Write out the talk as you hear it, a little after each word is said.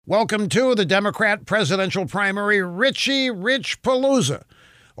Welcome to the Democrat presidential primary, Richie Rich Palooza.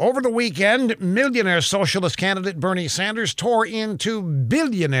 Over the weekend, millionaire socialist candidate Bernie Sanders tore into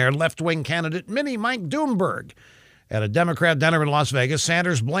billionaire left-wing candidate Mini Mike Bloomberg. At a Democrat dinner in Las Vegas,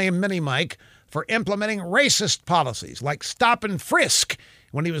 Sanders blamed Mini Mike for implementing racist policies like stop and frisk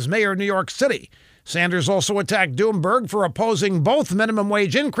when he was mayor of New York City. Sanders also attacked Bloomberg for opposing both minimum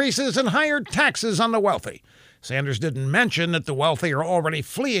wage increases and higher taxes on the wealthy. Sanders didn't mention that the wealthy are already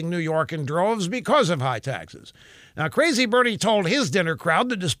fleeing New York in droves because of high taxes. Now, Crazy Bernie told his dinner crowd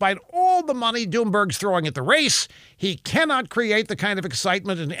that despite all the money Bloomberg's throwing at the race, he cannot create the kind of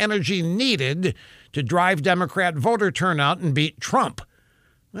excitement and energy needed to drive Democrat voter turnout and beat Trump.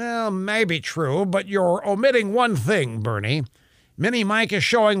 Well, maybe true, but you're omitting one thing, Bernie. Mini Mike is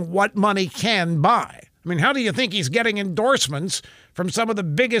showing what money can buy. I mean, how do you think he's getting endorsements from some of the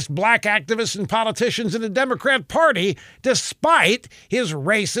biggest black activists and politicians in the Democrat Party, despite his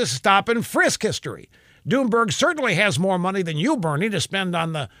racist stop and frisk history? Bloomberg certainly has more money than you, Bernie, to spend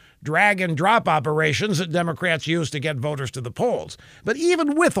on the drag and drop operations that Democrats use to get voters to the polls. But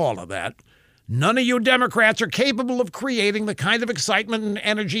even with all of that, none of you Democrats are capable of creating the kind of excitement and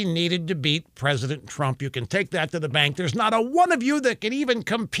energy needed to beat President Trump. You can take that to the bank. There's not a one of you that can even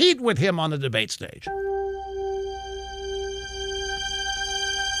compete with him on the debate stage.